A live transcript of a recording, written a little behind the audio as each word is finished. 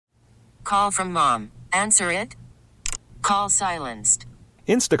Call from mom. Answer it. Call silenced.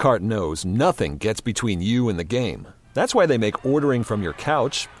 Instacart knows nothing gets between you and the game. That's why they make ordering from your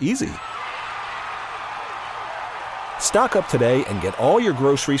couch easy. Stock up today and get all your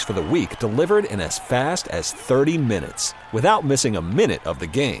groceries for the week delivered in as fast as 30 minutes without missing a minute of the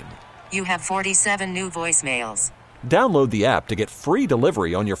game. You have 47 new voicemails. Download the app to get free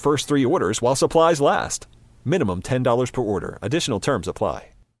delivery on your first 3 orders while supplies last. Minimum $10 per order. Additional terms apply.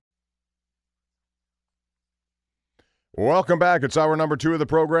 Welcome back. It's hour number 2 of the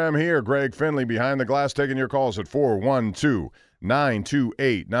program here. Greg Finley behind the glass taking your calls at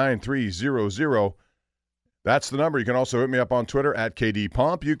 412-928-9300. That's the number. You can also hit me up on Twitter at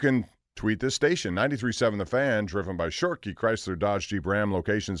KDPomp. You can tweet this station, 93.7 The Fan, driven by Shortkey Chrysler Dodge Jeep Ram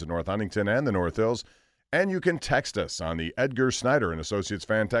locations in North Huntington and the North Hills. And you can text us on the Edgar Snyder and Associates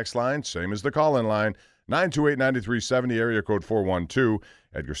fan text line, same as the call-in line, 928-9370, area code 412.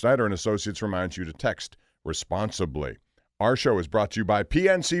 Edgar Snyder and Associates reminds you to text responsibly. Our show is brought to you by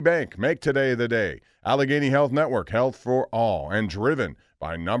PNC Bank. Make today the day. Allegheny Health Network, health for all. And driven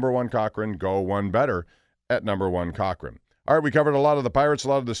by number 1 Cochrane. Go one better at number 1 Cochrane. All right, we covered a lot of the Pirates, a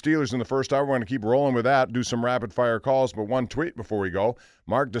lot of the Steelers in the first hour. We're going to keep rolling with that, do some rapid-fire calls. But one tweet before we go.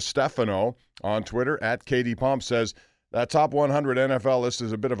 Mark DiStefano on Twitter at KDPomp says, that top 100 NFL list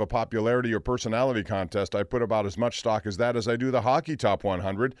is a bit of a popularity or personality contest. I put about as much stock as that as I do the hockey top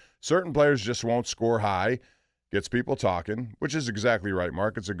 100. Certain players just won't score high. Gets people talking, which is exactly right,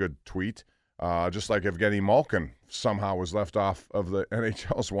 Mark. It's a good tweet. Just like Evgeny Malkin somehow was left off of the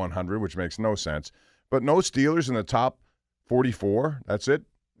NHL's 100, which makes no sense. But no Steelers in the top 44. That's it.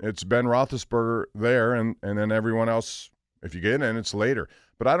 It's Ben Roethlisberger there, and then everyone else, if you get in, it's later.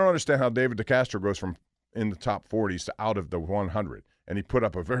 But I don't understand how David DeCastro goes from in the top 40s to out of the 100, and he put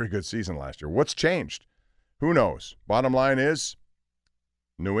up a very good season last year. What's changed? Who knows? Bottom line is,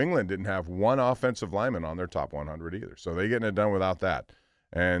 New England didn't have one offensive lineman on their top 100 either, so they're getting it done without that.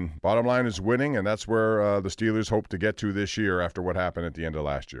 And bottom line is winning, and that's where the Steelers hope to get to this year after what happened at the end of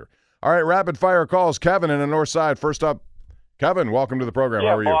last year. All right, rapid-fire calls. Kevin in the north side. First up, Kevin, welcome to the program.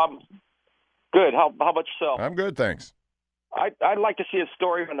 How are you? Bob. Good. How about yourself? I'm good, thanks. I'd like to see a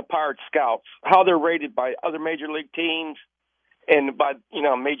story on the Pirate Scouts, how they're rated by other major league teams and by,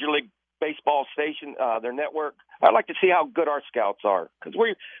 Major League Baseball station, their network. I'd like to see how good our scouts are because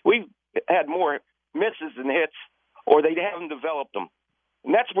we've had more misses than hits, or they haven't developed them.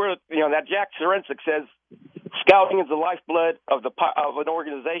 And that's where, that Jack Sarincic says scouting is the lifeblood of an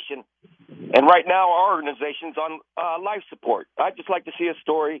organization. And right now our organization's on life support. I'd just like to see a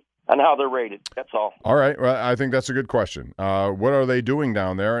story on how they're rated. That's all. All right. Well, I think that's a good question. What are they doing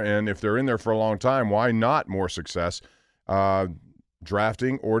down there? And if they're in there for a long time, why not more success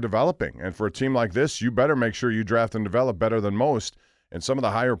drafting or developing? And for a team like this, you better make sure you draft and develop better than most. And some of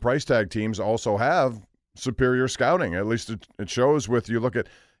the higher price tag teams also have superior scouting. At least it shows with, you look at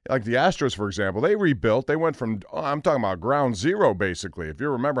like the Astros, for example, they rebuilt. They went from, I'm talking about ground zero, basically. If you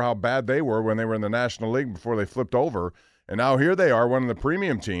remember how bad they were when they were in the National League before they flipped over. And now here they are, one of the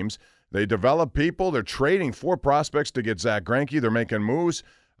premium teams. They develop people. They're trading 4 prospects to get Zach Greinke. They're making moves.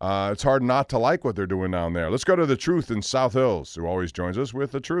 It's hard not to like what they're doing down there. Let's go to the Truth in South Hills, who always joins us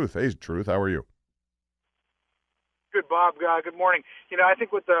with the Truth. Hey, Truth, how are you? Good, Bob. Good morning. I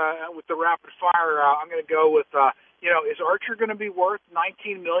think with the rapid fire, I'm going to go with, is Archer going to be worth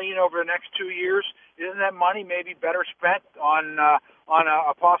 $19 million over the next 2 years? Isn't that money maybe better spent on a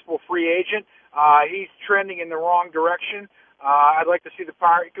possible free agent? He's trending in the wrong direction. I'd like to see the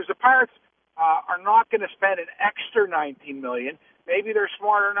Pirates, because the Pirates are not going to spend an extra $19 million. Maybe they're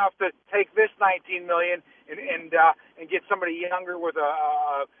smart enough to take this $19 million and get somebody younger with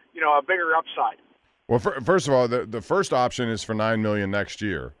a bigger upside. Well, first of all, the first option is for $9 million next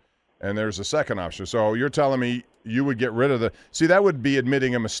year, and there's a second option. So you're telling me you would get rid of that would be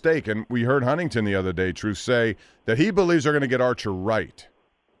admitting a mistake. And we heard Huntington the other day, Truth, say that he believes they're going to get Archer right.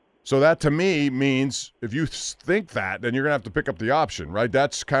 So that to me means if you think that, then you're going to have to pick up the option, right?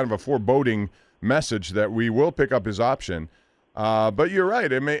 That's kind of a foreboding message that we will pick up his option. But you're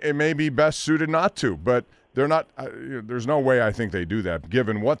right. It may be best suited not to, but they're not. There's no way I think they do that,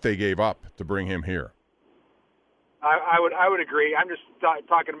 given what they gave up to bring him here. I would agree. I'm just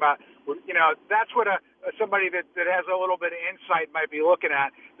talking about, that's what somebody that has a little bit of insight might be looking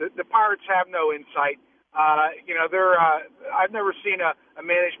at. The Pirates have no insight. I've never seen a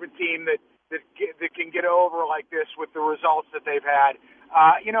management team that can get over like this with the results that they've had.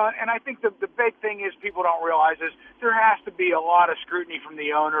 And I think the big thing is people don't realize is there has to be a lot of scrutiny from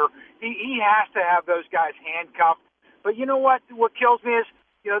the owner. He has to have those guys handcuffed. But what kills me is,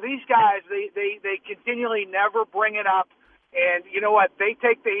 these guys, they continually never bring it up And you know what? They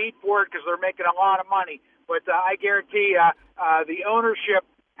take the heat for it because they're making a lot of money. But I guarantee the ownership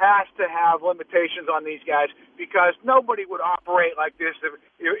has to have limitations on these guys because nobody would operate like this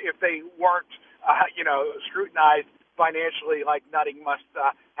if they weren't, scrutinized financially like Nutting must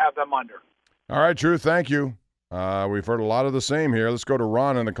have them under. All right, Drew, thank you. We've heard a lot of the same here. Let's go to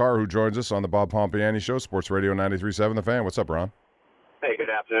Ron in the car who joins us on the Bob Pompiani Show, Sports Radio 93.7 The Fan. What's up, Ron? Hey, good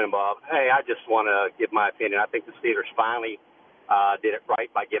afternoon, Bob. Hey, I just want to give my opinion. I think the Steelers finally did it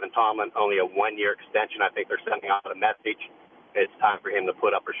right by giving Tomlin only a one-year extension. I think they're sending out a message. It's time for him to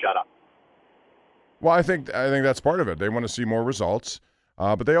put up or shut up. Well, I think that's part of it. They want to see more results,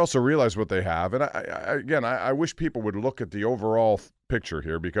 but they also realize what they have. And I wish people would look at the overall picture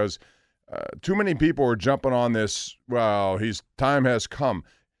here because too many people are jumping on this. Well, time has come.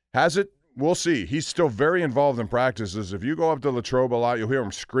 Has it? We'll see. He's still very involved in practices. If you go up to Latrobe a lot, you'll hear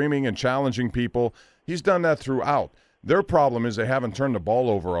him screaming and challenging people. He's done that throughout. Their problem is they haven't turned the ball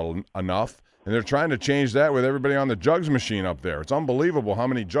over enough, and they're trying to change that with everybody on the jugs machine up there. It's unbelievable how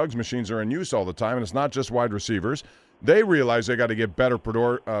many jugs machines are in use all the time, and it's not just wide receivers. They realize they got to get better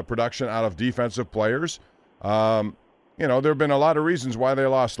production out of defensive players. There have been a lot of reasons why they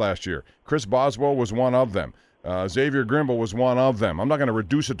lost last year. Chris Boswell was one of them. Xavier Grimble was one of them. I'm not going to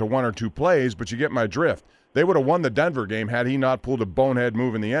reduce it to one or two plays, but you get my drift. They would have won the Denver game had he not pulled a bonehead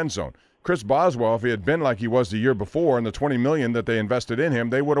move in the end zone. Chris Boswell, if he had been like he was the year before and the $20 million that they invested in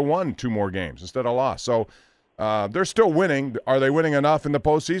him, they would have won 2 more games instead of lost. So they're still winning. Are they winning enough in the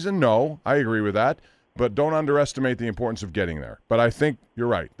postseason? No, I agree with that. But don't underestimate the importance of getting there. But I think you're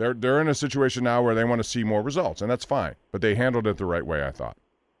right. They're in a situation now where they want to see more results, and that's fine. But they handled it the right way, I thought.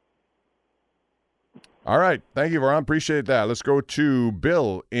 All right. Thank you, Ron. Appreciate that. Let's go to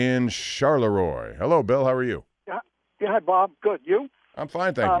Bill in Charleroi. Hello, Bill. How are you? Yeah. Hi, Bob. Good. You? I'm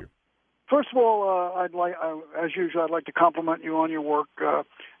fine, thank you. First of all, as usual, I'd like to compliment you on your work.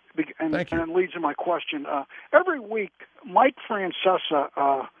 Thank you. And it leads to my question. Every week, Mike Francesa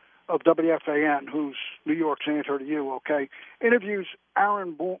of WFAN, who's New York's answer to you, okay, interviews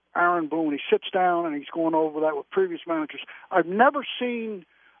Aaron Boone. He sits down and he's going over that with previous managers. I've never seen,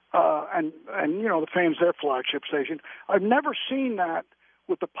 and the Fan's their flagship station. I've never seen that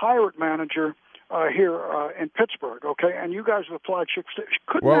with the Pirate manager here in Pittsburgh, okay? And you guys are the flagship station.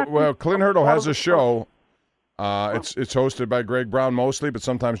 Well, Clint Hurdle has a show. It's hosted by Greg Brown mostly, but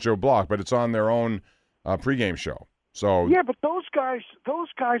sometimes Joe Block. But it's on their own pregame show. So yeah, but those guys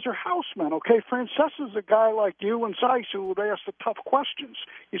are housemen, okay? Francesa's a guy like you and Zeiss who would ask the tough questions.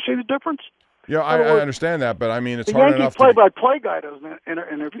 You see the difference? Yeah, I understand that, but I mean, it's the hard Yankee enough. Play-by-play guy doesn't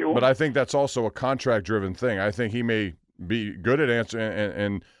interview him. But I think that's also a contract-driven thing. I think he may be good at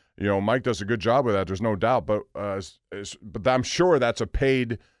answering, and Mike does a good job with that. There's no doubt. But I'm sure that's a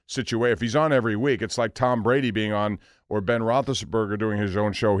paid situation. If he's on every week, it's like Tom Brady being on, or Ben Roethlisberger doing his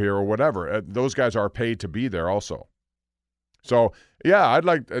own show here, or whatever. Those guys are paid to be there also. So yeah, I'd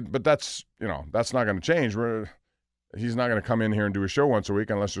like, but that's not going to change. He's not going to come in here and do a show once a week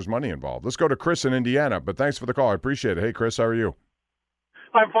unless there's money involved. Let's go to Chris in Indiana. But thanks for the call. I appreciate it. Hey, Chris, how are you?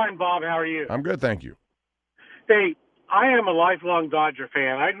 I'm fine, Bob. How are you? I'm good, thank you. Hey, I am a lifelong Dodger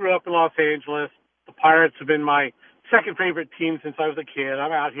fan. I grew up in Los Angeles. The Pirates have been my second favorite team since I was a kid.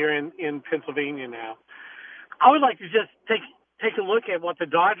 I'm out here in Pennsylvania now. I would like to just take a look at what the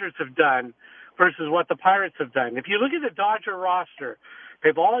Dodgers have done versus what the Pirates have done. If you look at the Dodger roster,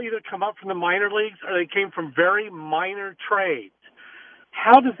 they've all either come up from the minor leagues or they came from very minor trades.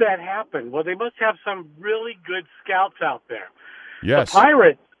 How does that happen? Well, they must have some really good scouts out there. Yes.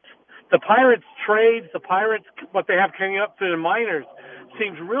 The Pirates trades, what they have coming up through the minors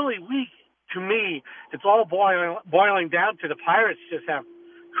seems really weak to me. It's all boiling down to the Pirates just have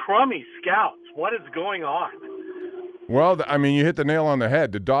crummy scouts. What is going on? Well, I mean, you hit the nail on the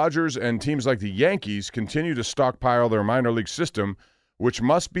head. The Dodgers and teams like the Yankees continue to stockpile their minor league system, which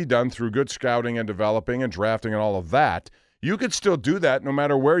must be done through good scouting and developing and drafting and all of that. You could still do that no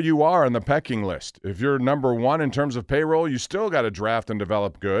matter where you are on the pecking list. If you're number 1 in terms of payroll, you still got to draft and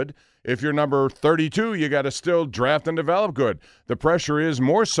develop good. If you're number 32, you got to still draft and develop good. The pressure is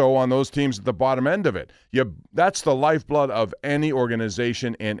more so on those teams at the bottom end of it. That's the lifeblood of any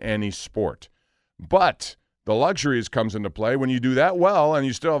organization in any sport. But the luxuries comes into play when you do that well and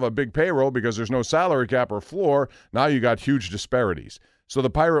you still have a big payroll because there's no salary cap or floor. Now you got huge disparities. So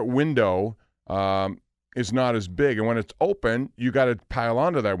the Pirate window is not as big. And when it's open, you got to pile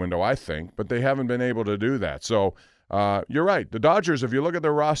onto that window, I think. But they haven't been able to do that. So you're right. The Dodgers, if you look at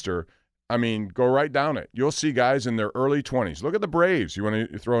their roster, I mean, go right down it. You'll see guys in their early 20s. Look at the Braves. You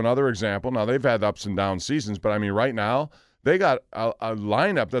want to throw another example? Now, they've had ups and down seasons, but I mean, right now, they got a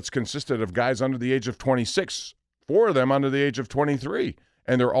lineup that's consisted of guys under the age of 26 4 of them under the age of 23,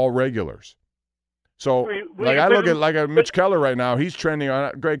 and they're all regulars. So, I look at Mitch Keller right now. He's trending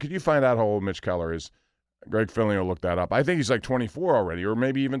on. Greg, could you find out how old Mitch Keller is? Greg Finley will look that up. I think he's like 24 already, or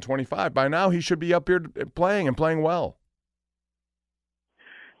maybe even 25. By now, he should be up here playing and playing well.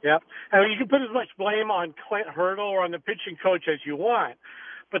 Yeah. I mean, you can put as much blame on Clint Hurdle or on the pitching coach as you want,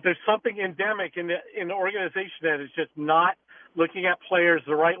 but there's something endemic in the organization that is just not looking at players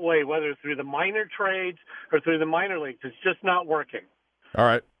the right way, whether through the minor trades or through the minor leagues. It's just not working. All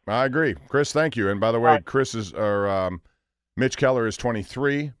right. I agree. Chris, thank you. And by the way, Mitch Keller is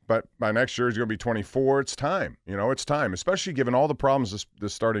 23, but by next year he's going to be 24. It's time. It's time, especially given all the problems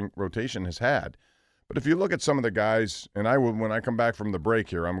this starting rotation has had. But if you look at some of the guys, and I will, when I come back from the break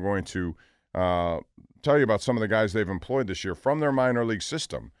here, I'm going to tell you about some of the guys they've employed this year from their minor league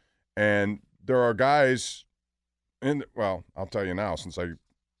system. And there are guys I'll tell you now since I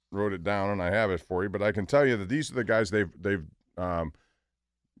wrote it down and I have it for you, but I can tell you that these are the guys they've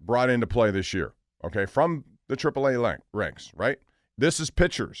brought into play this year, okay, from the AAA ranks, right? This is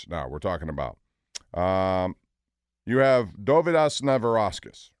pitchers now we're talking about. You have Dovydas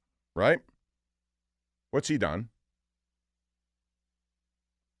Neverauskas, right? What's he done?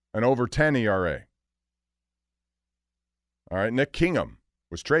 An over 10 ERA. All right, Nick Kingham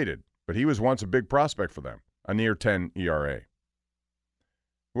was traded, but he was once a big prospect for them, a near 10 ERA.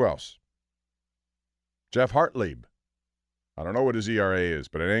 Who else? Jeff Hartlieb. I don't know what his ERA is,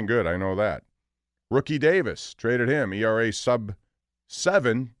 but it ain't good. I know that. Rookie Davis, traded him. ERA sub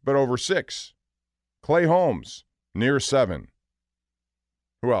 7, but over 6. Clay Holmes, near 7.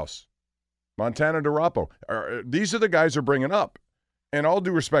 Who else? Montana DeRapo. These are the guys they're bringing up. And all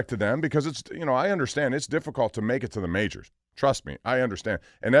due respect to them, because it's, I understand it's difficult to make it to the majors. Trust me, I understand.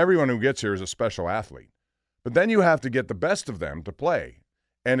 And everyone who gets here is a special athlete. But then you have to get the best of them to play.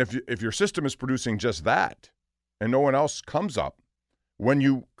 And if your system is producing just that, and no one else comes up, when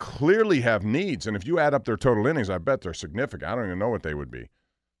you clearly have needs, and if you add up their total innings, I bet they're significant. I don't even know what they would be.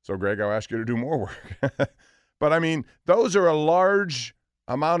 So, Greg, I'll ask you to do more work. But, I mean, those are a large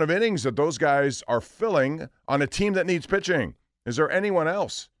amount of innings that those guys are filling on a team that needs pitching. Is there anyone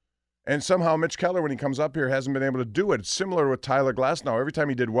else? And somehow Mitch Keller, when he comes up here, hasn't been able to do it. It's similar with Tyler Glasnow. Every time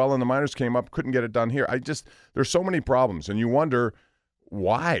he did well in the minors, came up, couldn't get it done here. There's so many problems, and you wonder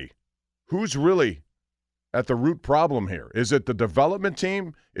why. Who's really at the root problem here? Is it the development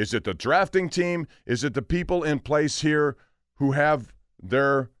team? Is it the drafting team? Is it the people in place here who have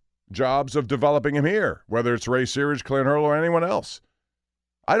their jobs of developing him here, whether it's Ray Searage, Clint Hurdle, or anyone else?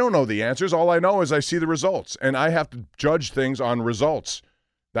 I don't know the answers. All I know is I see the results, and I have to judge things on results.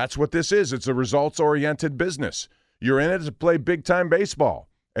 That's what this is. It's a results-oriented business. You're in it to play big-time baseball,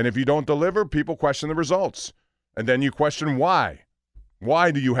 and if you don't deliver, people question the results, and then you question why.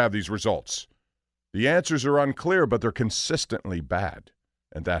 Why do you have these results? The answers are unclear, but they're consistently bad,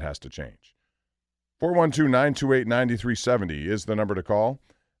 and that has to change. 412-928-9370 is the number to call.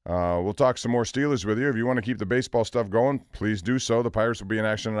 We'll talk some more Steelers with you. If you want to keep the baseball stuff going, please do so. The Pirates will be in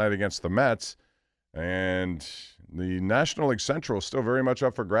action tonight against the Mets. And the National League Central is still very much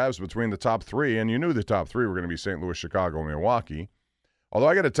up for grabs between the top 3. And you knew the top 3 were going to be St. Louis, Chicago, and Milwaukee. Although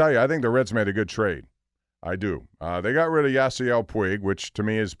I got to tell you, I think the Reds made a good trade. I do. They got rid of Yasiel Puig, which to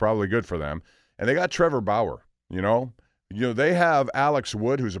me is probably good for them. And they got Trevor Bauer, they have Alex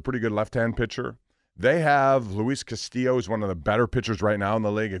Wood, who's a pretty good left-hand pitcher. They have Luis Castillo, who's one of the better pitchers right now in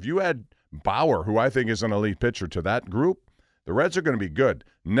the league. If you add Bauer, who I think is an elite pitcher, to that group, the Reds are going to be good.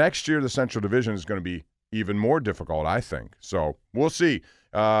 Next year, the Central Division is going to be even more difficult, I think. So we'll see.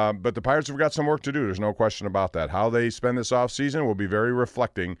 But the Pirates have got some work to do. There's no question about that. How they spend this offseason will be very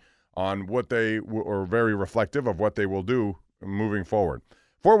reflecting on or very reflective of what they will do moving forward.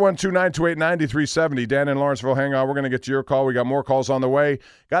 412-928-9370. Dan in Lawrenceville, hang on. We're going to get to your call. We got more calls on the way.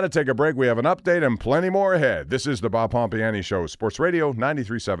 Got to take a break. We have an update and plenty more ahead. This is the Bob Pompiani Show, Sports Radio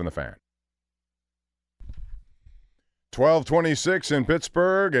 93.7 The Fan. 12:26 in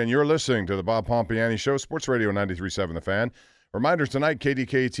Pittsburgh, and you're listening to the Bob Pompiani Show, Sports Radio 93.7 The Fan. Reminder tonight,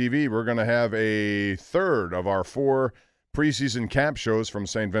 KDK-TV, we're going to have a third of our 4 preseason camp shows from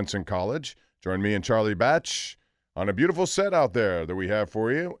St. Vincent College. Join me and Charlie Batch on a beautiful set out there that we have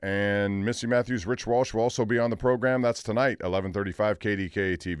for you. And Missy Matthews, Rich Walsh will also be on the program. That's tonight, 11:35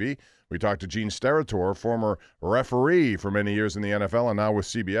 KDK-TV. We talked to Gene Steratore, former referee for many years in the NFL and now with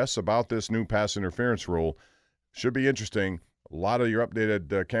CBS, about this new pass interference rule. Should be interesting. A lot of your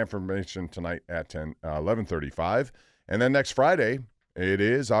updated camp information tonight at 11:35. And then next Friday, it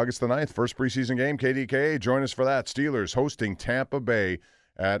is August the 9th, first preseason game, KDKA. Join us for that. Steelers hosting Tampa Bay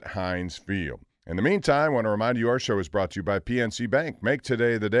at Heinz Field. In the meantime, I want to remind you our show is brought to you by PNC Bank. Make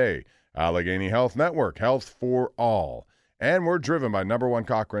today the day Allegheny Health Network, health for all. And we're driven by number one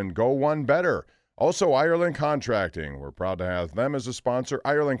Cochrane, Go One Better. Also, Ireland Contracting. We're proud to have them as a sponsor,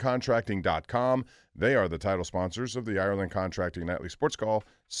 IrelandContracting.com. They are the title sponsors of the Ireland Contracting Nightly Sports Call,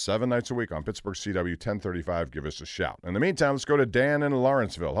 7 nights a week on Pittsburgh CW 1035. Give us a shout. In the meantime, let's go to Dan in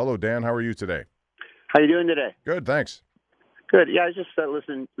Lawrenceville. Hello, Dan. How are you today? How you doing today? Good, thanks. Good. Yeah, I just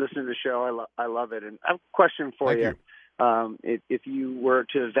listening to the show. I love it. And I have a question for you. If you were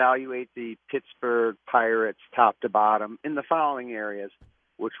to evaluate the Pittsburgh Pirates top to bottom in the following areas,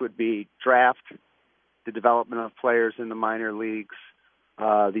 which would be draft, the development of players in the minor leagues,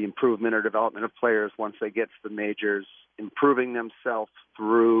 the improvement or development of players once they get to the majors, improving themselves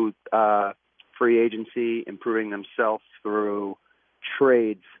through free agency, improving themselves through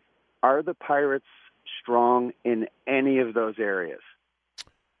trades. Are the Pirates strong in any of those areas?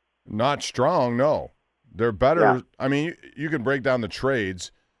 Not strong, no. They're better. Yeah. I mean, you can break down the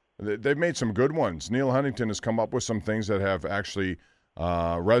trades. They've made some good ones. Neil Huntington has come up with some things that have actually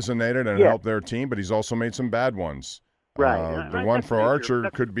resonated and helped their team, but he's also made some bad ones. Right. The one for Archer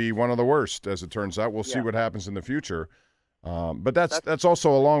could be one of the worst, as it turns out. We'll see what happens in the future. But that's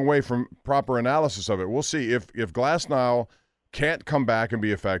also a long way from proper analysis of it. We'll see if Glasnow can't come back and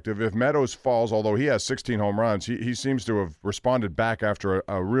be effective. If Meadows falls, although he has 16 home runs, he seems to have responded back after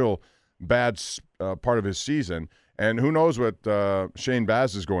a real bad part of his season. And who knows what Shane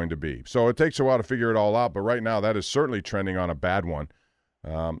Baz is going to be. So it takes a while to figure it all out. But right now, that is certainly trending on a bad one.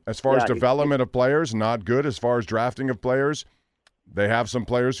 As far as development of players, not good. As far as drafting of players, they have some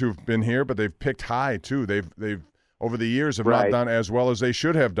players who've been here, but they've picked high too. They've over the years have not done as well as they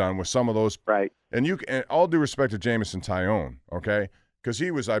should have done with some of those. Right. And all due respect to Jameson Taillon, okay, because he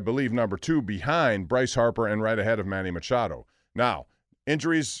was, I believe, number 2 behind Bryce Harper and right ahead of Manny Machado. Now,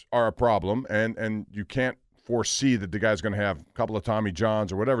 injuries are a problem, and you can't foresee that the guy's going to have a couple of Tommy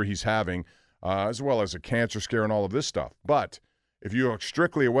Johns or whatever he's having, as well as a cancer scare and all of this stuff. But if you look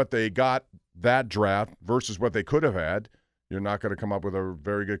strictly at what they got that draft versus what they could have had, you're not going to come up with a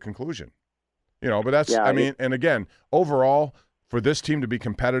very good conclusion. But that's, I mean, and again, overall, for this team to be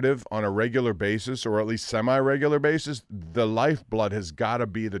competitive on a regular basis or at least semi-regular basis, the lifeblood has got to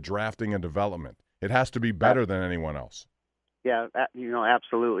be the drafting and development. It has to be better than anyone else. Yeah,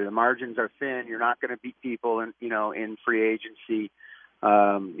 absolutely. The margins are thin. You're not going to beat people in free agency.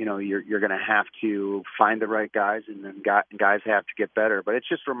 You're going to have to find the right guys, and then guys have to get better. But it's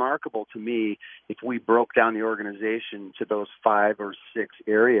just remarkable to me if we broke down the organization to those 5 or 6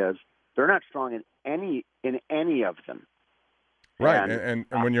 areas. They're not strong in any of them. Right, and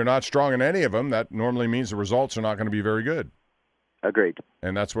when you're not strong in any of them, that normally means the results are not going to be very good. Agreed.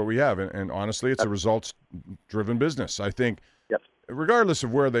 And that's what we have. And honestly, it's a results-driven business. I think regardless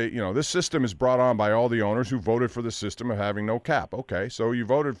of where this system is brought on by all the owners who voted for the system of having no cap. Okay, so you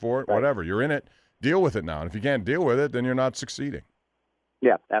voted for it, whatever. You're in it. Deal with it now. And if you can't deal with it, then you're not succeeding.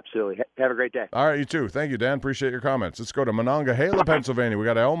 Yeah, absolutely. Have a great day. All right, you too. Thank you, Dan. Appreciate your comments. Let's go to Monongahela, Pennsylvania. We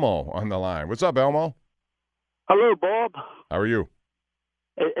got Elmo on the line. What's up, Elmo? Hello, Bob. How are you?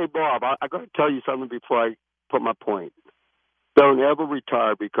 Hey Bob, I got to tell you something before I put my point. Don't ever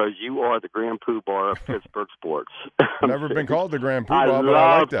retire because you are the Grand Poobah of Pittsburgh sports. Never been called the Grand Poobah, but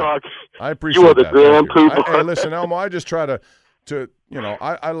I like that. I appreciate that. You are the Grand Poobah. Hey, listen, Elmo, I just try to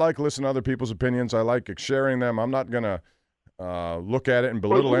I like listening to other people's opinions. I like sharing them. I'm not going to look at it and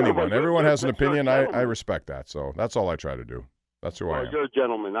belittle anyone. Everyone has an opinion. I respect that. So that's all I try to do. That's who I am. You're a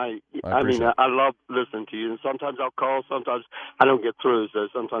gentleman. I love listening to you. And sometimes I'll call. Sometimes I don't get through. So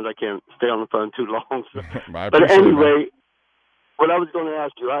sometimes I can't stay on the phone too long. So. But anyway, what I was going to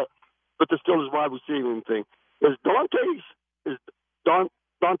ask you, but the Steelers wide receiving thing, is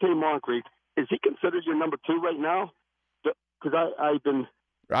Dante Moncrief, is he considered your number 2 right now? Because I've been.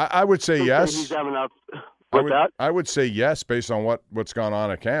 I would say yes. He's having I would say yes, based on what's gone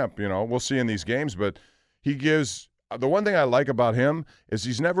on at camp. We'll see in these games, but he gives. The one thing I like about him is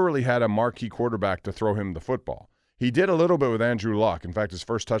he's never really had a marquee quarterback to throw him the football. He did a little bit with Andrew Luck. In fact, his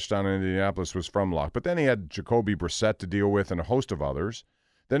first touchdown in Indianapolis was from Luck. But then he had Jacoby Brissett to deal with and a host of others.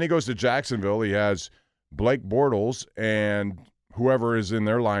 Then he goes to Jacksonville. He has Blake Bortles and whoever is in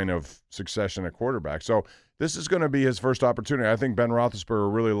their line of succession at quarterback. So this is going to be his first opportunity. I think Ben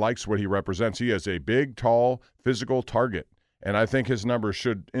Roethlisberger really likes what he represents. He is a big, tall, physical target, and I think his numbers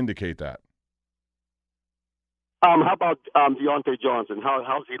should indicate that. How about Deontay Johnson?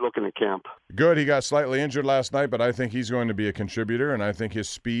 How's he looking at camp? Good. He got slightly injured last night, but I think he's going to be a contributor, and I think his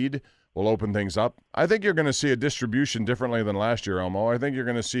speed will open things up. I think you're going to see a distribution differently than last year, Elmo. I think you're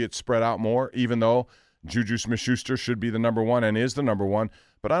going to see it spread out more, even though Juju Smith-Schuster should be the number 1 and is the number 1.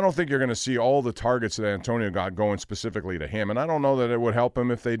 But I don't think you're going to see all the targets that Antonio got going specifically to him, and I don't know that it would help him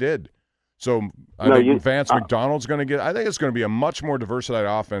if they did. So I think Vance McDonald's going to get – I think it's going to be a much more diversified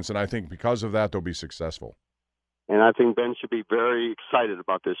offense, and I think because of that they'll be successful. And I think Ben should be very excited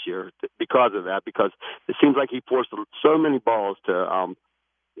about this year because of that, because it seems like he forced so many balls to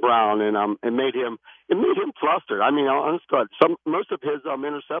Brown, and it made him flustered. I mean, honest God, most of his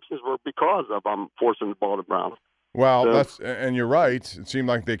interceptions were because of forcing the ball to Brown. Well, and you're right. It seemed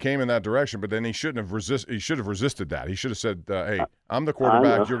like they came in that direction, but then he should have resisted that. He should have said, "Hey, I'm the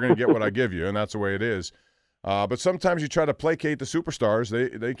quarterback. You're going to get what I give you," and that's the way it is. But sometimes you try to placate the superstars.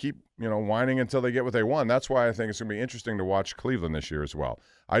 They keep whining until they get what they want. That's why I think it's going to be interesting to watch Cleveland this year as well.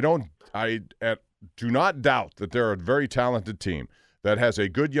 I do not doubt that they're a very talented team that has a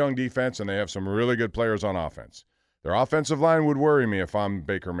good young defense, and they have some really good players on offense. Their offensive line would worry me if I'm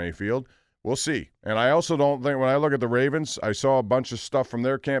Baker Mayfield. We'll see. And I also don't think, when I look at the Ravens, I saw a bunch of stuff from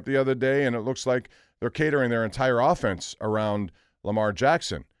their camp the other day, and it looks like they're catering their entire offense around Lamar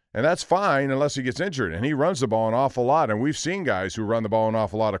Jackson. And that's fine unless he gets injured. And he runs the ball an awful lot. And we've seen guys who run the ball an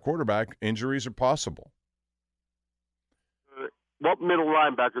awful lot of quarterback. Injuries are possible. What middle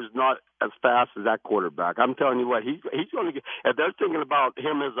linebacker is not as fast as that quarterback? I'm telling you what, he's going to get. If they're thinking about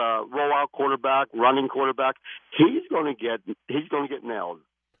him as a rollout quarterback, running quarterback, he's going to get nailed.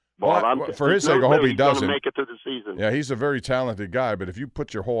 Well, for his sake, I hope he doesn't make it through the season. Yeah, he's a very talented guy, but if you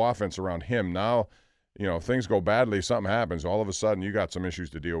put your whole offense around him now, if things go badly, something happens. All of a sudden, you got some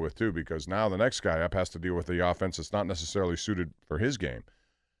issues to deal with too, because now the next guy up has to deal with the offense that's not necessarily suited for his game.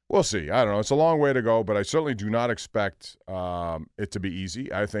 We'll see. I don't know. It's a long way to go, but I certainly do not expect it to be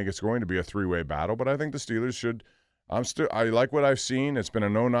easy. I think it's going to be a three-way battle, but I think the Steelers should. I like what I've seen. It's been a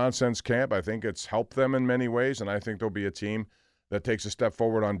no-nonsense camp. I think it's helped them in many ways, and I think they'll be a team that takes a step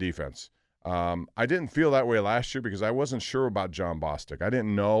forward on defense. I didn't feel that way last year because I wasn't sure about John Bostic. I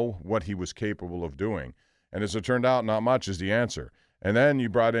didn't know what he was capable of doing. And as it turned out, not much is the answer. And then you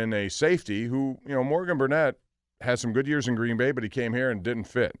brought in a safety who, Morgan Burnett had some good years in Green Bay, but he came here and didn't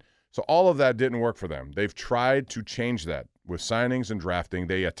fit. So all of that didn't work for them. They've tried to change that with signings and drafting.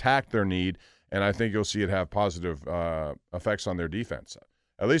 They attacked their need, and I think you'll see it have positive effects on their defense.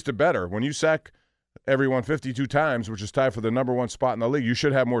 At least it better. When you sack everyone 52 times, which is tied for the number one spot in the league, you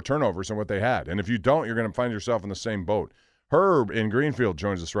should have more turnovers than what they had. And if you don't, you're going to find yourself in the same boat. Herb in Greenfield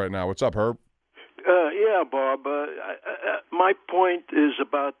joins us right now. What's up, Herb? Yeah, Bob. My point is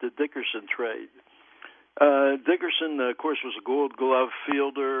about the Dickerson trade. Dickerson, of course, was a Gold Glove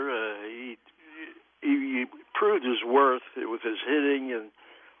fielder. He proved his worth with his hitting and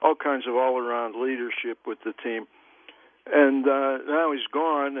all kinds of all-around leadership with the team. And now he's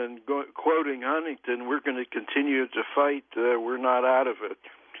gone, and quoting Huntington, we're going to continue to fight. We're not out of it.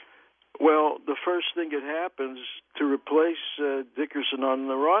 Well, the first thing that happens to replace Dickerson on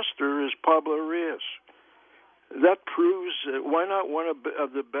the roster is Pablo Reyes. That proves, why not one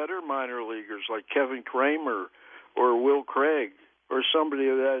of the better minor leaguers like Kevin Kramer or Will Craig or somebody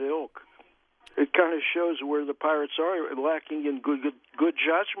of that ilk? It kind of shows where the Pirates are lacking in good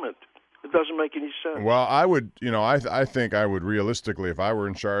judgment. It doesn't make any sense. Well, I would, I think I would realistically, if I were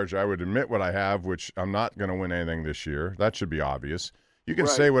in charge, I would admit what I have, which I'm not going to win anything this year. That should be obvious. You can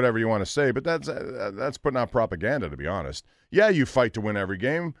say whatever you want to say, but that's putting out propaganda, to be honest. Yeah, you fight to win every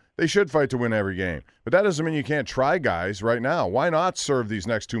game. They should fight to win every game. But that doesn't mean you can't try guys right now. Why not serve these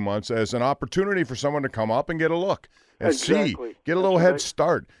next 2 months as an opportunity for someone to come up and get a look and see, get a little head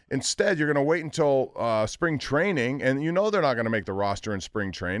start. Instead, you're going to wait until spring training, and they're not going to make the roster in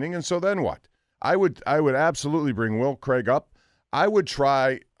spring training, and so then what? I would absolutely bring Will Craig up. I would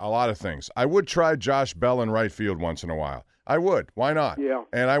try a lot of things. I would try Josh Bell in right field once in a while. I would. Why not? Yeah.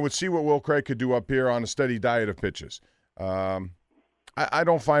 And I would see what Will Craig could do up here on a steady diet of pitches. I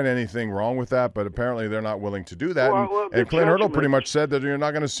don't find anything wrong with that, but apparently they're not willing to do that. And Clint Hurdle pretty much said that you're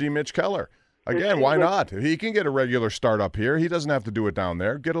not going to see Mitch Keller. Again, why not? If he can get a regular start up here, he doesn't have to do it down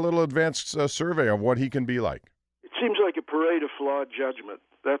there. Get a little advanced survey of what he can be like. It seems like a parade of flawed judgment.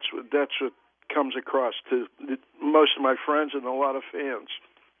 That's what comes across to most of my friends and a lot of fans.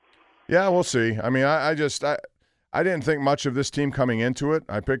 Yeah, we'll see. I mean, I didn't think much of this team coming into it.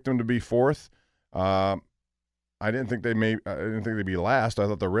 I picked them to be fourth. I didn't think they'd be last. I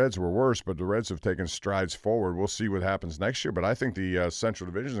thought the Reds were worse, but the Reds have taken strides forward. We'll see what happens next year. But I think the Central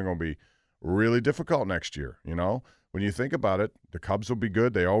Division is going to be really difficult next year. When you think about it, the Cubs will be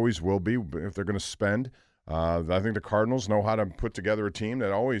good. They always will be if they're going to spend. I think the Cardinals know how to put together a team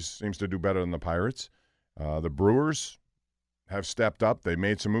that always seems to do better than the Pirates. The Brewers have stepped up. They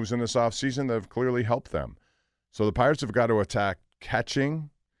made some moves in this offseason that have clearly helped them. So the Pirates have got to attack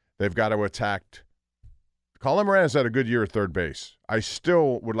catching. They've got to attack. Colin Moran's had a good year at third base. I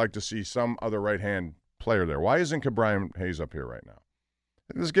still would like to see some other right-hand player there. Why isn't Ke'Bryan Hayes up here right now?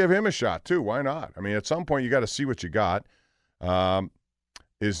 Let's give him a shot, too. Why not? I mean, at some point, you got to see what you got.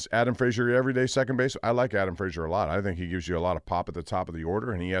 Is Adam Frazier your everyday second base? I like Adam Frazier a lot. I think he gives you a lot of pop at the top of the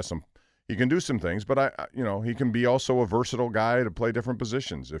order, and he can do some things, but he can be also a versatile guy to play different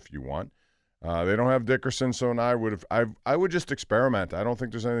positions if you want. They don't have Dickerson, so I would just experiment. I don't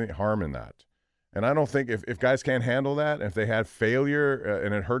think there's any harm in that. And I don't think if guys can't handle that, if they had failure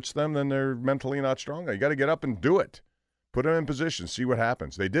and it hurts them, then they're mentally not strong. You got to get up and do it. Put them in position, see what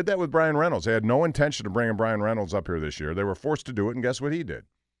happens. They did that with Brian Reynolds. They had no intention of bringing Brian Reynolds up here this year. They were forced to do it, and guess what he did?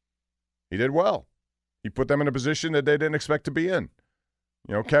 He did well. He put them in a position that they didn't expect to be in.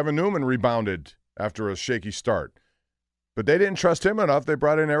 Kevin Newman rebounded after a shaky start. But they didn't trust him enough. They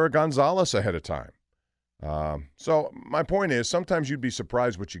brought in Eric Gonzalez ahead of time. So my point is, sometimes you'd be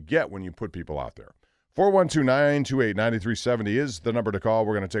surprised what you get when you put people out there. 412-928-9370 is the number to call.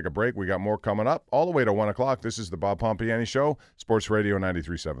 We're going to take a break. We got more coming up all the way to 1 o'clock. This is the Bob Pompiani Show, Sports Radio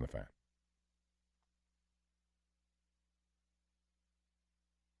 93.7 The Fan.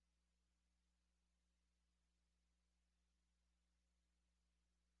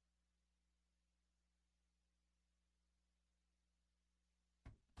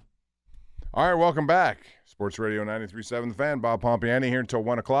 All right, welcome back. Sports Radio 93.7 The Fan. Bob Pompiani here until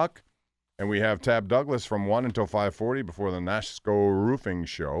 1 o'clock. And we have Tab Douglas from 1 until 5:40 before the Nasco Roofing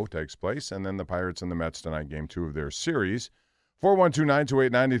Show takes place. And then the Pirates and the Mets tonight, game 2 of their series.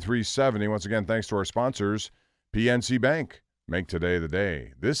 412-928-9370. Once again, thanks to our sponsors, PNC Bank. Make today the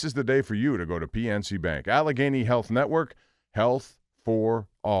day. This is the day for you to go to PNC Bank. Allegheny Health Network, health for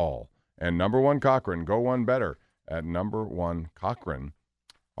all. And number 1 Cochran, go one better at number 1 Cochran.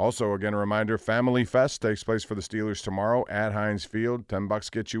 Also, again, a reminder, Family Fest takes place for the Steelers tomorrow at Heinz Field.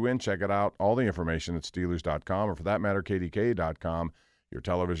 $10 gets you in. Check it out. All the information at Steelers.com, or for that matter, KDK.com, your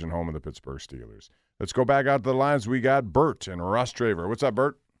television home of the Pittsburgh Steelers. Let's go back out to the lines. We got Bert and Ross Traver. What's up,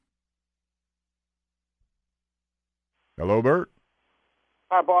 Bert? Hello, Bert.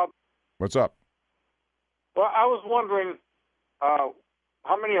 Hi, Bob. What's up? Well, I was wondering how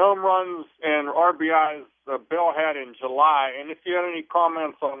many home runs and RBIs Bill had in July, and if you had any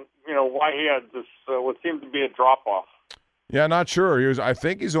comments on, why he had this what seemed to be a drop-off. Yeah, not sure. I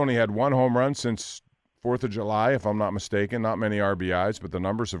think he's only had 1 home run since 4th of July, if I'm not mistaken. Not many RBIs, but the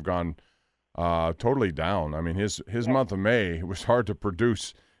numbers have gone totally down. I mean, his month of May was hard to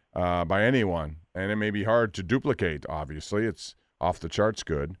produce by anyone, and it may be hard to duplicate, obviously. It's off the charts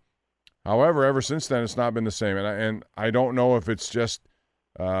good. However, ever since then, it's not been the same, and I don't know if it's just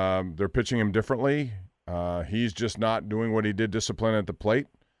they're pitching him differently. He's just not doing what he did discipline at the plate.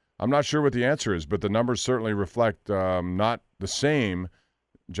 I'm not sure what the answer is, but the numbers certainly reflect not the same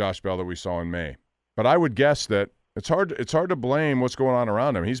Josh Bell that we saw in May. But I would guess that it's hard to blame what's going on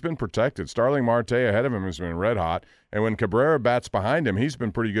around him. He's been protected. Starling Marte ahead of him has been red hot, and when Cabrera bats behind him, he's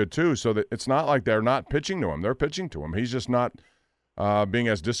been pretty good too. So that it's not like they're not pitching to him. They're pitching to him. He's just not being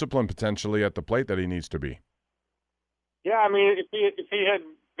as disciplined potentially at the plate that he needs to be. Yeah, I mean, if he had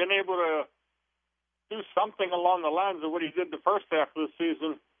been able to do something along the lines of what he did the first half of the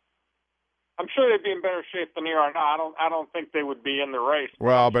season, I'm sure they'd be in better shape than they are now. I don't think they would be in the race.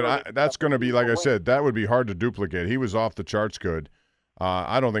 Well, but that's going to be, like I said, that would be hard to duplicate. He was off the charts good.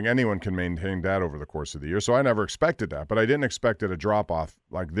 I don't think anyone can maintain that over the course of the year, so I never expected that. But I didn't expect it a drop-off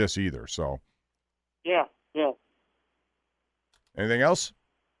like this either. So. Yeah. Anything else?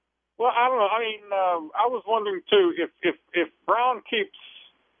 Well, I don't know. I mean, I was wondering, too, if Brown keeps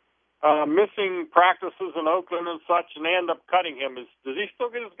missing practices in Oakland and such, and they end up cutting him, does he still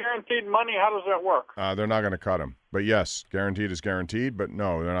get his guaranteed money? How does that work? They're not going to cut him. But, yes, guaranteed is guaranteed, but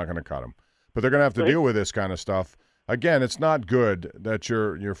no, they're not going to cut him. But they're going to have to deal with this kind of stuff. Again, it's not good that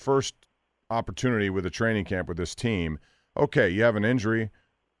your first opportunity with a training camp with this team, okay, you have an injury.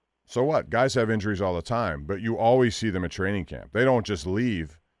 So what? Guys have injuries all the time, but you always see them at training camp. They don't just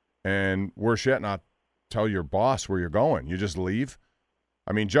leave and worse yet not tell your boss where you're going. You just leave.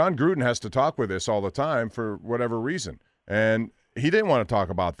 I mean, John Gruden has to talk with this all the time for whatever reason. And he didn't want to talk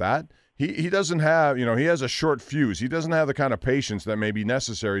about that. He doesn't have, he has a short fuse. He doesn't have the kind of patience that may be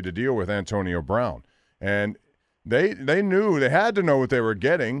necessary to deal with Antonio Brown. And they knew, they had to know what they were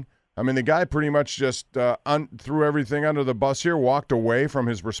getting. I mean, the guy pretty much just threw everything under the bus here, walked away from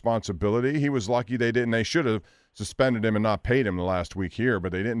his responsibility. He was lucky they didn't. They should have suspended him and not paid him the last week here,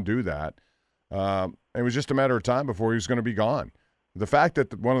 but they didn't do that. It was just a matter of time before he was going to be gone. The fact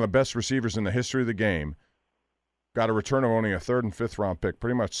that one of the best receivers in the history of the game got a return of only a 3rd and 5th round pick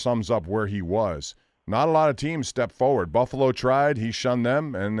pretty much sums up where he was. Not a lot of teams stepped forward. Buffalo tried, he shunned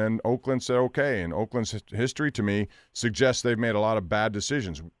them, and then Oakland said okay. And Oakland's history, to me, suggests they've made a lot of bad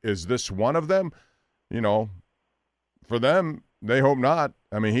decisions. Is this one of them? For them, They hope not.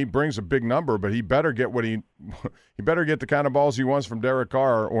 I mean, he brings a big number, but he better get he better get the kind of balls he wants from Derek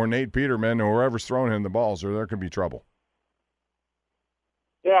Carr or Nate Peterman or whoever's throwing him the balls, or there could be trouble.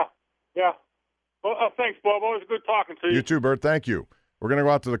 Yeah. Well, thanks, Bob. Always good talking to you. You too, Bert. Thank you. We're going to go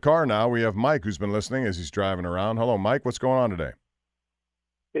out to the car now. We have Mike, who's been listening as he's driving around. Hello, Mike. What's going on today?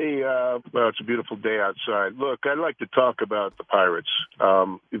 Hey, well, it's a beautiful day outside. Look, I'd like to talk about the Pirates.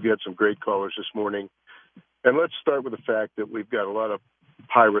 You've got some great callers this morning. And let's start with the fact that we've got a lot of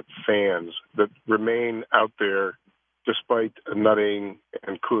Pirate fans that remain out there despite Nutting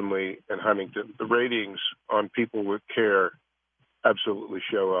and Coonley and Huntington. The ratings on People with Care absolutely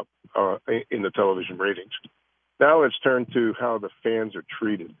show up in the television ratings. Now let's turn to how the fans are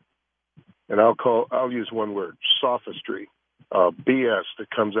treated. And I'll use one word, sophistry. BS that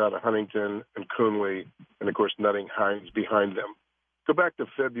comes out of Huntington and Coonley, and of course Nutting, Hines behind them. Go back to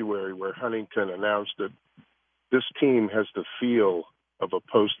February where Huntington announced that this team has the feel of a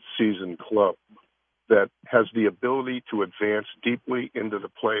postseason club that has the ability to advance deeply into the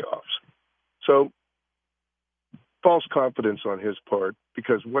playoffs. So, false confidence on his part,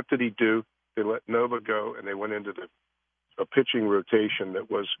 because what did he do? They let Nova go, and they went into a pitching rotation that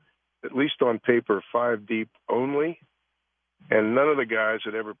was, at least on paper, 5 deep only, and none of the guys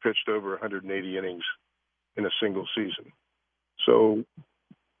had ever pitched over 180 innings in a single season. So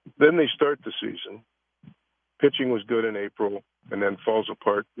then they start the season. Pitching was good in April and then falls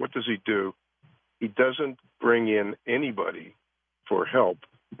apart. What does he do? He doesn't bring in anybody for help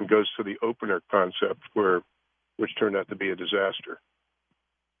and goes to the opener concept, which turned out to be a disaster.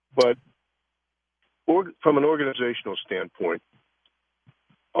 But from an organizational standpoint,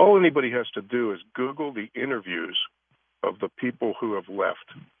 all anybody has to do is Google the interviews of the people who have left.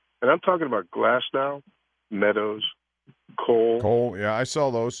 And I'm talking about Glasnow, Meadows, Cole. Yeah, I saw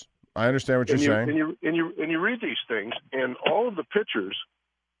those. I understand what you're saying. And you read these things, and all of the pitchers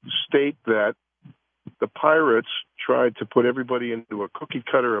state that the Pirates tried to put everybody into a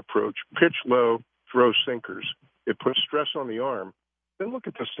cookie-cutter approach, pitch low, throw sinkers. It puts stress on the arm. Then look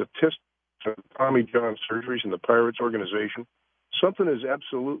at the statistics of Tommy John surgeries in the Pirates organization. Something is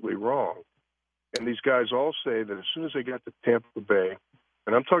absolutely wrong. And these guys all say that as soon as they got to Tampa Bay,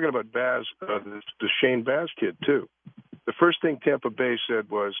 and I'm talking about Baz, the Shane Baz kid too, the first thing Tampa Bay said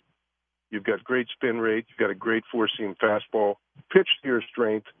was, you've got great spin rate, you've got a great four-seam fastball, pitch to your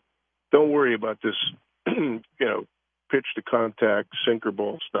strength, don't worry about this, pitch to contact, sinker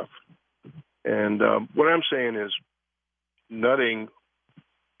ball stuff. And what I'm saying is Nutting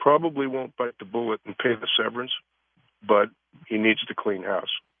probably won't bite the bullet and pay the severance, but he needs to clean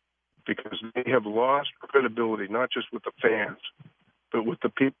house because they have lost credibility, not just with the fans, but with the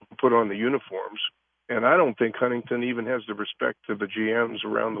people who put on the uniforms. And I don't think Huntington even has the respect to the GMs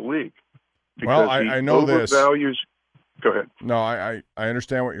around the league. Well, I know this. Go ahead. No, I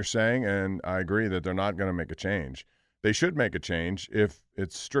understand what you're saying, and I agree that they're not going to make a change. They should make a change if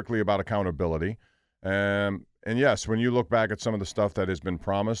it's strictly about accountability. And yes, when you look back at some of the stuff that has been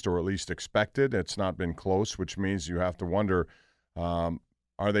promised or at least expected, it's not been close, which means you have to wonder,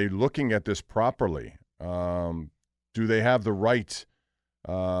 are they looking at this properly? Do they have the right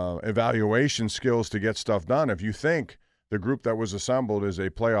evaluation skills to get stuff done? If you think the group that was assembled is a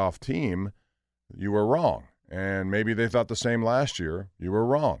playoff team, you were wrong. And maybe they thought the same last year. You were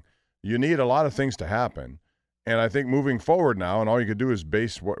wrong. You need a lot of things to happen. And I think moving forward now, and all you can do is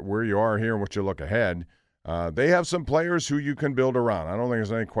base where you are here and what you look ahead, they have some players who you can build around. I don't think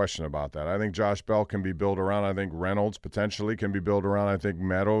there's any question about that. I think Josh Bell can be built around. I think Reynolds potentially can be built around. I think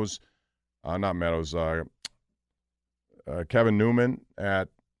Kevin Newman at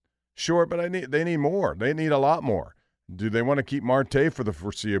short, but they need more. They need a lot more. Do they want to keep Marte for the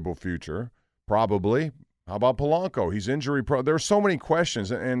foreseeable future? Probably. How about Polanco? He's injury prone. There are so many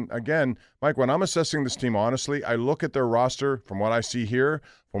questions. And again, Mike, when I'm assessing this team honestly, I look at their roster from what I see here,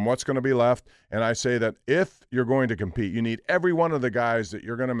 from what's going to be left, and I say that if you're going to compete, you need every one of the guys that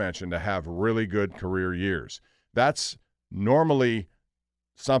you're going to mention to have really good career years. That's normally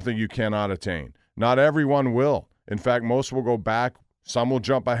something you cannot attain. Not everyone will. In fact, most will go back. Some will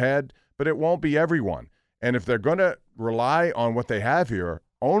jump ahead, but it won't be everyone. And if they're going to rely on what they have here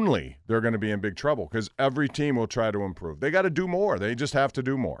only, they're going to be in big trouble because every team will try to improve. They got to do more. They just have to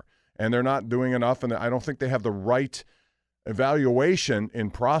do more. And they're not doing enough, and I don't think they have the right evaluation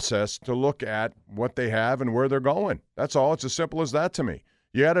in process to look at what they have and where they're going. That's all. It's as simple as that to me.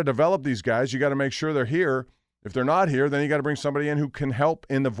 You got to develop these guys. You got to make sure they're here. If they're not here, then you got to bring somebody in who can help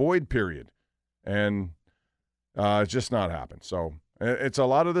in the void period. And it's just not happened. So it's a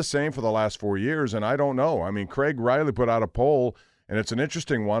lot of the same for the last 4 years, and I don't know. I mean, Craig Riley put out a poll, And it's an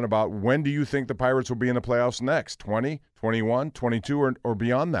interesting one about when do you think the Pirates will be in the playoffs next, 20, 21, 22, or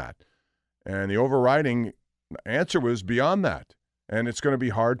beyond that? And the overriding answer was beyond that. And it's going to be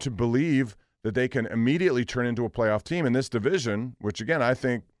hard to believe that they can immediately turn into a playoff team in this division, which, again, I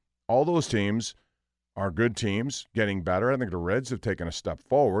think all those teams are good teams, getting better. I think the Reds have taken a step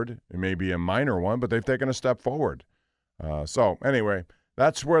forward. It may be a minor one, but they've taken a step forward. So, anyway,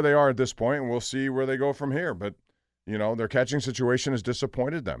 that's where they are at this point, and we'll see where they go from here. But, you know, their catching situation has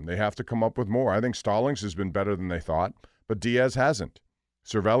disappointed them. They have to come up with more. I think Stallings has been better than they thought, but Diaz hasn't.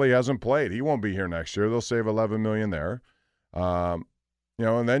 Cervelli hasn't played. He won't be here next year. They'll save $11 million there. You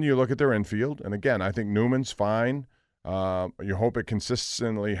know, and then you look at their infield, and again, I think Newman's fine. You hope it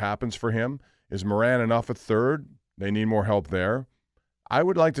consistently happens for him. Is Moran enough at third? They need more help there. I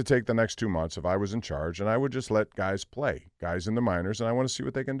would like to take the next 2 months if I was in charge, and I would just let guys play, guys in the minors, and I want to see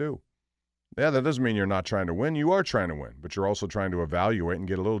what they can do. Yeah, that doesn't mean you're not trying to win. You are trying to win, but you're also trying to evaluate and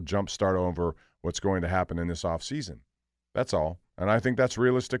get a little jump start over what's going to happen in this offseason. That's all. And I think that's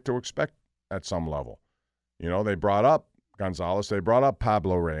realistic to expect at some level. You know, they brought up Gonzalez. They brought up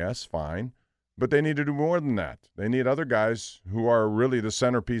Pablo Reyes, fine. But they need to do more than that. They need other guys who are really the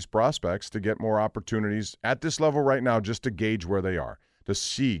centerpiece prospects to get more opportunities at this level right now just to gauge where they are, to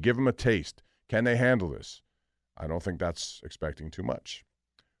see, give them a taste. Can they handle this? I don't think that's expecting too much.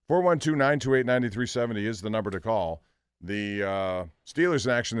 412-928-9370 is the number to call. The Steelers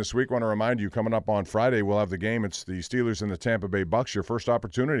in action this week. I want to remind you, coming up on Friday, we'll have the game. It's the Steelers and the Tampa Bay Bucks. Your first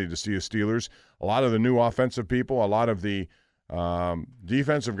opportunity to see the Steelers. A lot of the new offensive people, a lot of the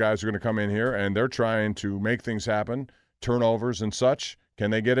defensive guys are going to come in here, and they're trying to make things happen, turnovers and such.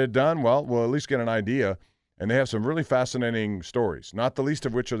 Can they get it done? Well, we'll at least get an idea. And they have some really fascinating stories, not the least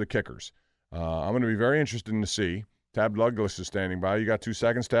of which are the kickers. I'm going to be very interested to see. Tab Douglas is standing by. You got 2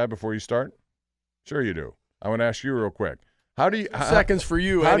 seconds, Tab, before you start? Sure you do. I want to ask you real quick. Seconds for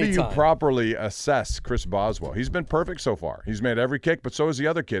you. How do you properly assess Chris Boswell? He's been perfect so far. He's made every kick, but so is the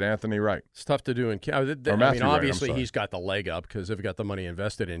other kid, Anthony Wright. It's tough to do. Obviously Wright, he's got the leg up because they've got the money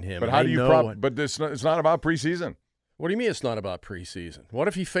invested in him. But how do you? But it's not about preseason. What do you mean it's not about preseason? What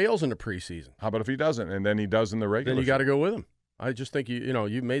if he fails in the preseason? How about if he doesn't, and then he does in the regular? Then you got to go with him. I just think you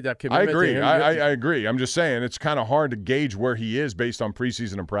made that commitment. I agree. To him. I agree. I'm just saying it's kind of hard to gauge where he is based on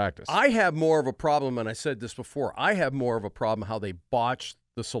preseason and practice. I have more of a problem, and I said this before. I have more of a problem how they botched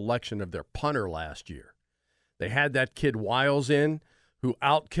the selection of their punter last year. They had that kid Wiles in, who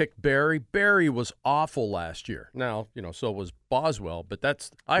outkicked Barry. Barry was awful last year. Now, so was Boswell, but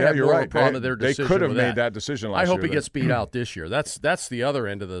I have more of a problem with their decision. They could have made that decision last year. I hope he gets beat out this year. That's the other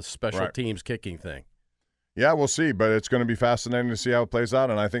end of the special teams kicking thing. Yeah, we'll see, but it's going to be fascinating to see how it plays out,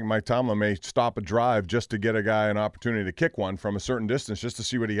 and I think Mike Tomlin may stop a drive just to get a guy an opportunity to kick one from a certain distance just to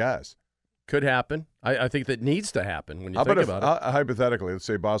see what he has. Could happen. I think that needs to happen when you think about it. Hypothetically, let's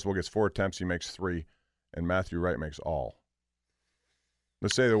say Boswell gets 4 attempts, he makes 3, and Matthew Wright makes all.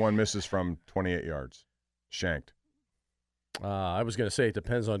 Let's say the one misses from 28 yards, shanked. I was going to say it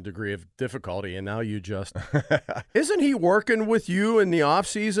depends on degree of difficulty, and now you just – isn't he working with you in the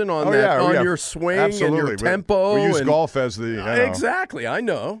offseason on your swing and your tempo? We use golf as the Exactly, I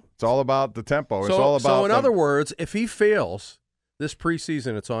know. It's all about the tempo. It's all about So in other words, if he fails this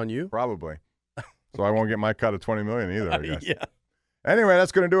preseason, it's on you? Probably. So I won't get my cut of $20 million either, I guess. Yeah. Anyway,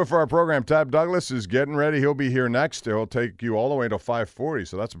 that's going to do it for our program. Tab Douglas is getting ready. He'll be here next. He'll take you all the way till 5:40,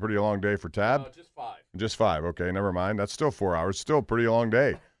 so that's a pretty long day for Tab. No, just 5. Just 5. Okay, never mind. That's still 4 hours. Still a pretty long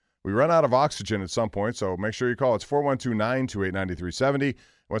day. We run out of oxygen at some point, so make sure you call. It's 412-928-9370.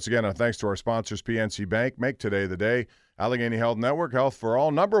 Once again, thanks to our sponsors, PNC Bank. Make today the day. Allegheny Health Network, Health for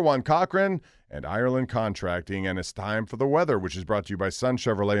All, Number One Cochrane, and Ireland Contracting. And it's time for the weather, which is brought to you by Sun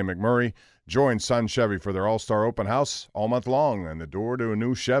Chevrolet in McMurray. Join Sun Chevy for their All-Star Open House all month long and the door to a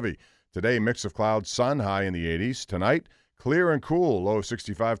new Chevy. Today, mix of clouds, sun, high in the 80s. Tonight, clear and cool, low of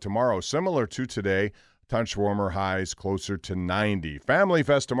 65. Tomorrow, similar to today, touch warmer, highs closer to 90. Family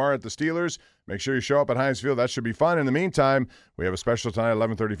Fest tomorrow at the Steelers. Make sure you show up at Heinz Field. That should be fun. In the meantime, we have a special tonight,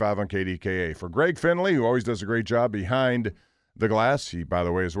 11:35 on KDKA. For Greg Finley, who always does a great job behind the glass. He, by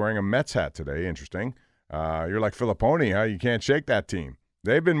the way, is wearing a Mets hat today. Interesting. You're like Filipponi, huh? You can't shake that team.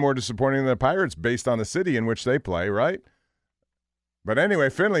 They've been more disappointing than the Pirates based on the city in which they play, right? But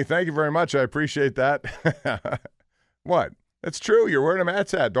anyway, Finley, thank you very much. I appreciate that. What? It's true. You're wearing a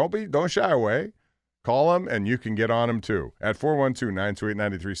Mets hat. Don't shy away. Call him, and you can get on him, too, at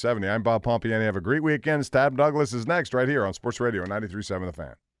 412-928-9370. I'm Bob Pompiani. Have a great weekend. Tab Douglas is next right here on Sports Radio 93.7 The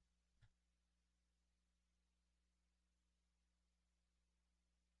Fan.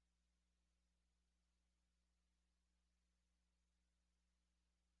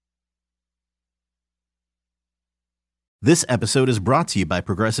 This episode is brought to you by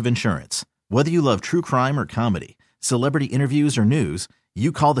Progressive Insurance. Whether you love true crime or comedy, celebrity interviews or news,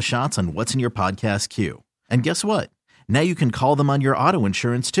 you call the shots on what's in your podcast queue. And guess what? Now you can call them on your auto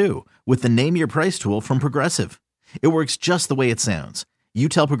insurance too with the Name Your Price tool from Progressive. It works just the way it sounds. You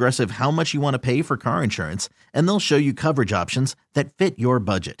tell Progressive how much you want to pay for car insurance, and they'll show you coverage options that fit your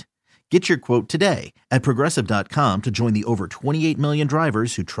budget. Get your quote today at Progressive.com to join the over 28 million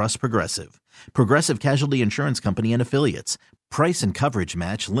drivers who trust Progressive. Progressive Casualty Insurance Company and Affiliates. Price and coverage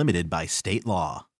match limited by state law.